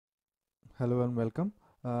Hello and welcome.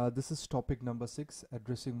 This is topic number 6,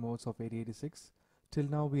 addressing modes of 8086. Till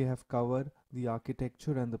now we have covered the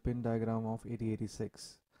architecture and the pin diagram of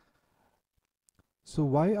 8086. So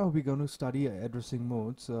why are we going to study addressing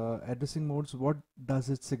modes? Addressing modes, what does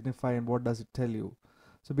it signify and what does it tell you?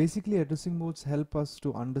 So basically addressing modes help us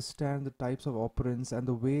to understand the types of operands and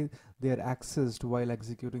the way they are accessed while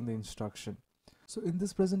executing the instruction. So in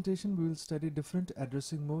this presentation we will study different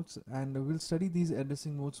addressing modes and we'll study these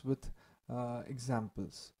addressing modes with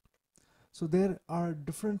examples. So there are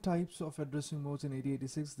different types of addressing modes in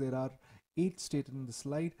 8086. There are 8 stated in the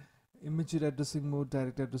slide: immediate addressing mode,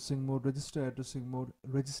 direct addressing mode, register addressing mode,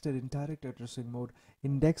 register indirect addressing mode,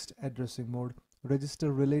 indexed addressing mode,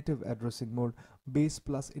 register relative addressing mode, base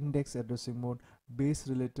plus index addressing mode, base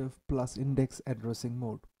relative plus index addressing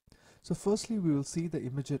mode. So firstly we will see the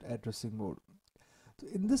immediate addressing mode. So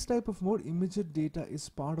in this type of mode, immediate data is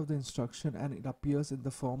part of the instruction and it appears in the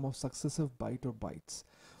form of successive byte or bytes.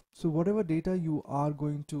 So whatever data you are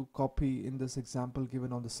going to copy in this example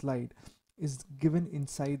given on the slide is given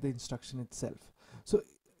inside the instruction itself. So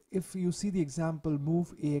if you see the example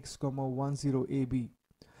move AX, 10AB.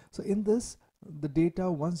 So in this, the data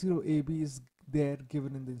 10AB is there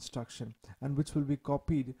given in the instruction and which will be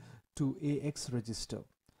copied to AX register.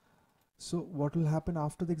 So what will happen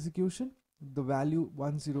after the execution? The value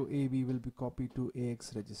 10AB will be copied to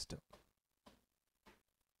AX register.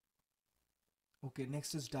 Okay,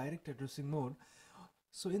 next is direct addressing mode.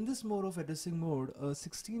 So in this mode of addressing mode, a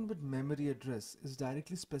 16-bit memory address is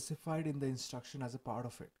directly specified in the instruction as a part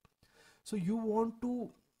of it. So you want to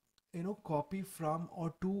copy from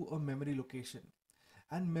or to a memory location,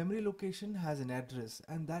 and memory location has an address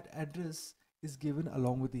and that address is given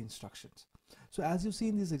along with the instructions. So as you see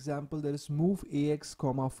in this example, there is move AX,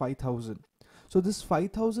 5000. So this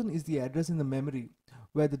 5000 is the address in the memory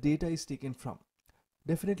where the data is taken from.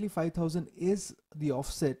 Definitely 5000 is the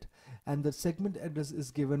offset and the segment address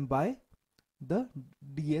is given by the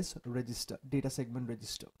DS register, data segment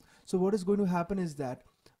register. So what is going to happen is that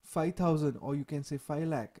 5000, or you can say 5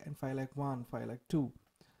 lakh and 5 lakh 1, 5 lakh 2,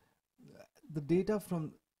 the data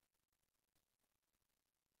from,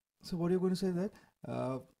 so what you're going to say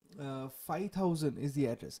that 5000 is the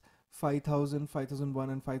address. 5000, 5001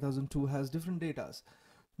 and 5002 has different datas,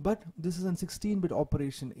 but this is a 16-bit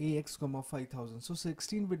operation, AX, 5000. So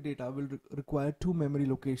 16-bit data will require two memory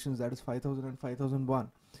locations, that is 5000 and 5001,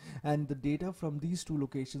 and the data from these two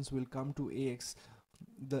locations will come to AX,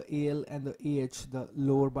 the AL and the AH, the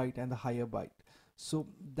lower byte and the higher byte. So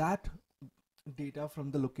that data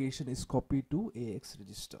from the location is copied to AX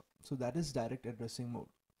register. So that is direct addressing mode.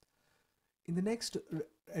 In the next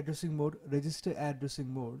addressing mode, register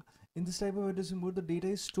addressing mode, in this type of addressing mode, the data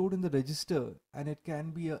is stored in the register and it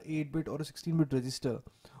can be a 8-bit or a 16-bit register.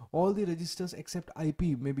 All the registers except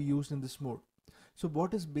IP may be used in this mode. So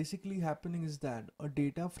what is basically happening is that a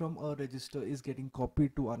data from a register is getting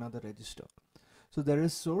copied to another register. So there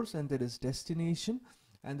is source and there is destination,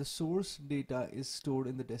 and the source data is stored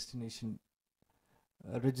in the destination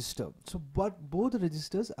register. So but both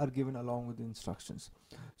registers are given along with the instructions.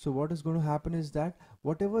 So what is going to happen is that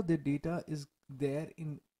whatever the data is there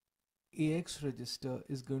in AX register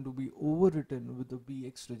is going to be overwritten with the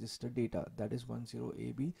BX register data, that is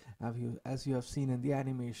 10AB, as you have seen in the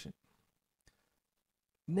animation.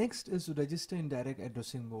 Next is register indirect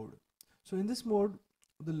addressing mode. So in this mode,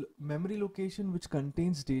 the memory location which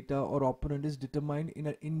contains data or operand is determined in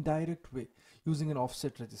an indirect way using an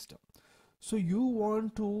offset register. So you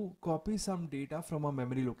want to copy some data from a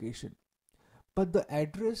memory location, but the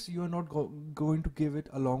address you are not going to give it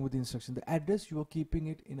along with the instruction. The address you are keeping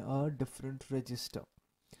it in a different register.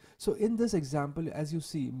 So in this example, as you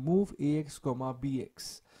see, move AX,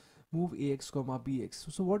 BX, move AX,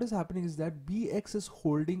 BX. So what is happening is that BX is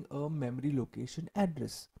holding a memory location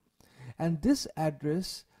address, and this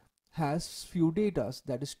address has few datas,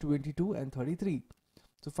 that is 22 and 33.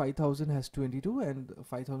 So 5000 has 22 and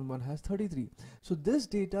 5001 has 33. So this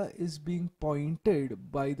data is being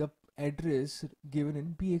pointed by the address given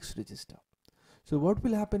in BX register. So what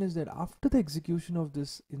will happen is that after the execution of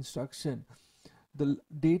this instruction, the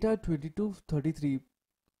data 2233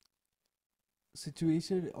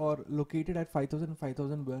 situated or located at 5000 and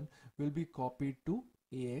 5001 will be copied to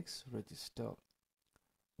AX register.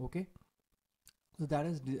 Okay, so that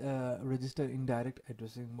is register indirect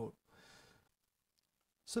addressing mode.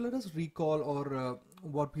 So let us recall or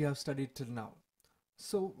what we have studied till now.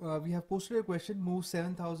 So we have posted a question, move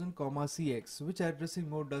 7000, CX. Which addressing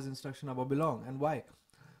mode does instruction above belong and why?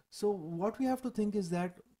 So what we have to think is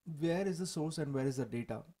that where is the source and where is the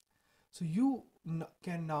data? So you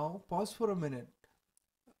can now pause for a minute,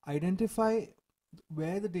 identify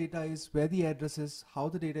where the data is, where the address is, how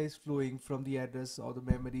the data is flowing from the address or the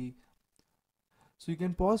memory. So you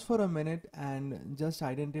can pause for a minute and just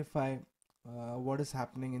identify what is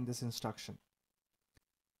happening in this instruction.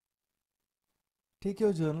 Take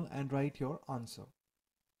your journal and write your answer.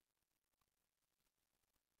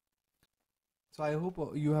 So I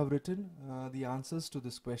hope you have written the answers to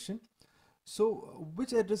this question. So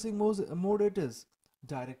which addressing mode it is?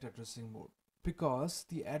 Direct addressing mode, because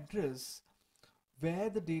the address where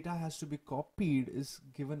the data has to be copied is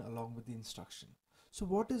given along with the instruction. So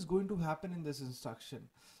what is going to happen in this instruction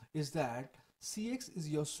is that CX is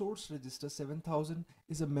your source register, 7000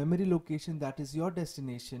 is a memory location that is your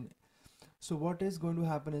destination. So what is going to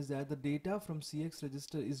happen is that the data from CX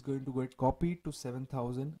register is going to get copied to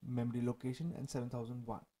 7000 memory location and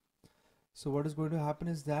 7001. So what is going to happen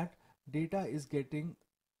is that data is getting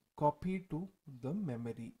copied to the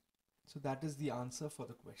memory. So that is the answer for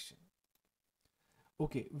the question.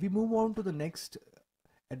 Okay, we move on to the next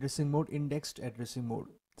addressing mode, indexed addressing mode.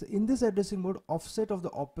 So in this addressing mode, offset of the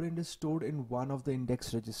operand is stored in one of the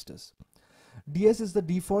index registers. DS is the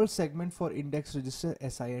default segment for index register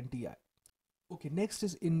SI and TI. Okay, next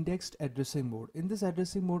is indexed addressing mode. In this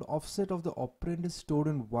addressing mode, offset of the operand is stored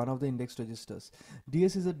in one of the index registers.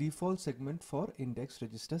 DS is a default segment for index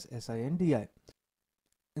registers SI and DI.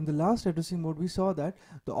 In the last addressing mode, we saw that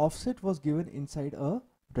the offset was given inside a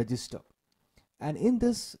register. And in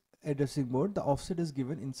this addressing mode, the offset is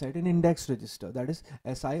given inside an index register, that is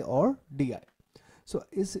SI or DI. So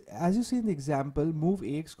as you see in the example, move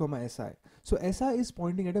AX comma SI. So SI is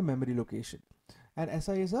pointing at a memory location and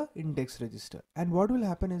SI is a index register. And what will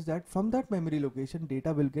happen is that from that memory location,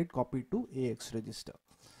 data will get copied to AX register.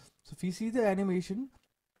 So if you see the animation,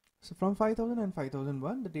 so from 5000 and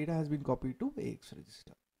 5001, the data has been copied to AX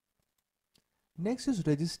register. Next is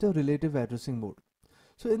register relative addressing mode.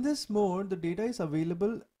 So in this mode, the data is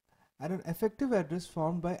available at an effective address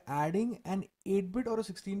formed by adding an 8-bit or a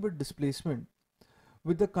 16-bit displacement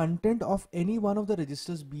with the content of any one of the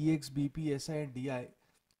registers BX, BP, SI and DI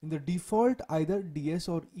in the default either DS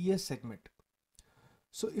or ES segment.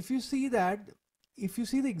 So if you see the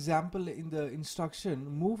example in the instruction,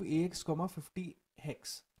 move AX comma 50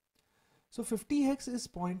 hex. So 50 hex is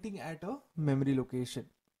pointing at a memory location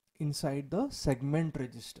inside the segment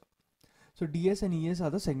register. So DS and ES are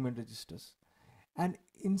the segment registers, and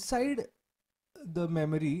inside the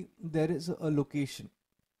memory there is a location,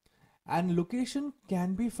 and location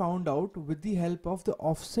can be found out with the help of the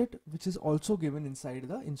offset, which is also given inside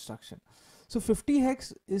the instruction. So 50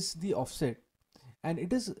 hex is the offset and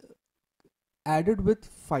it is added with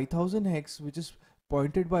 5000 hex, which is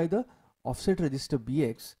pointed by the offset register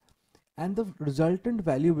BX, and the resultant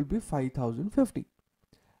value will be 5050.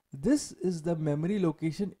 This is the memory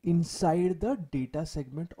location inside the data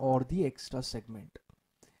segment or the extra segment,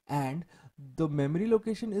 and the memory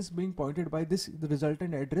location is being pointed by the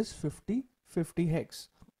resultant address 5050 hex,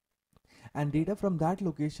 and data from that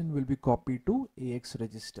location will be copied to AX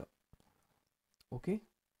register. Okay,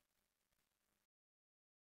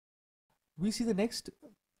 we see the next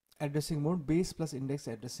addressing mode, base plus index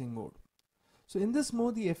addressing mode. So in this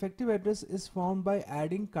mode, the effective address is found by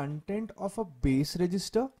adding content of a base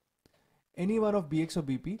register, any one of BX or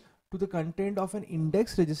BP, to the content of an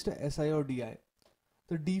index register SI or DI.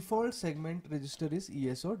 The default segment register is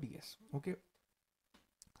ES or DS. Okay.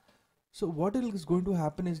 So what is going to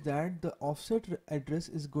happen is that the offset address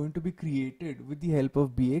is going to be created with the help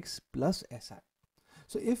of BX plus SI.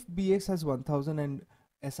 So if BX has 1000 and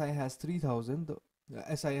SI has 3000,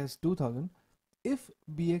 the SI has 2000. If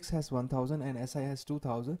BX has 1000 and SI has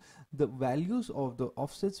 2000, the values of the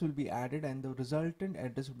offsets will be added and the resultant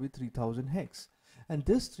address will be 3000 hex. And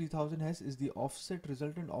this 3000 hex is the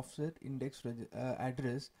resultant offset index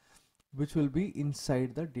address, which will be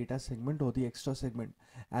inside the data segment or the extra segment.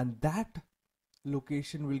 And that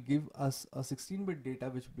location will give us a 16-bit data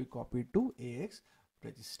which will be copied to AX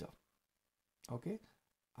register. Okay,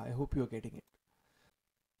 I hope you're getting it.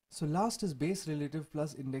 So last is base relative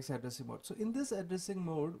plus index addressing mode. So in this addressing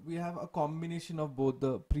mode, we have a combination of both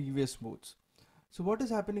the previous modes. So what is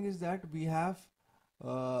happening is that we have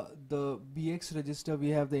the BX register, we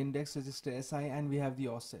have the index register SI, and we have the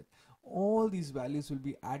offset. All these values will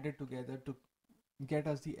be added together to get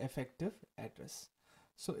us the effective address.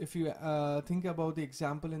 So if you think about the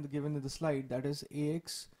example given in the slide, that is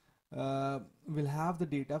AX will have the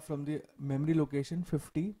data from the memory location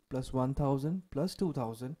 50 plus 1000 plus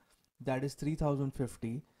 2000, that is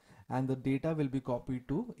 3050, and the data will be copied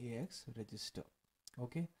to AX register.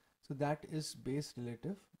 Okay, so that is base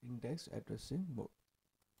relative index addressing mode.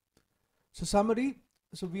 So summary,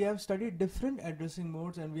 So we have studied different addressing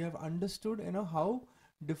modes, and we have understood how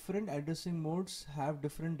different addressing modes have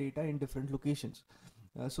different data in different locations.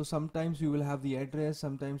 So sometimes you will have the address,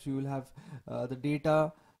 sometimes you will have the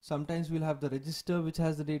data, sometimes we'll have the register which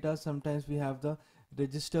has the data, sometimes we have the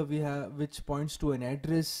register which points to an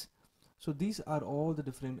address. So these are all the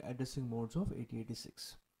different addressing modes of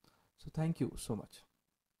 8086. So thank you so much.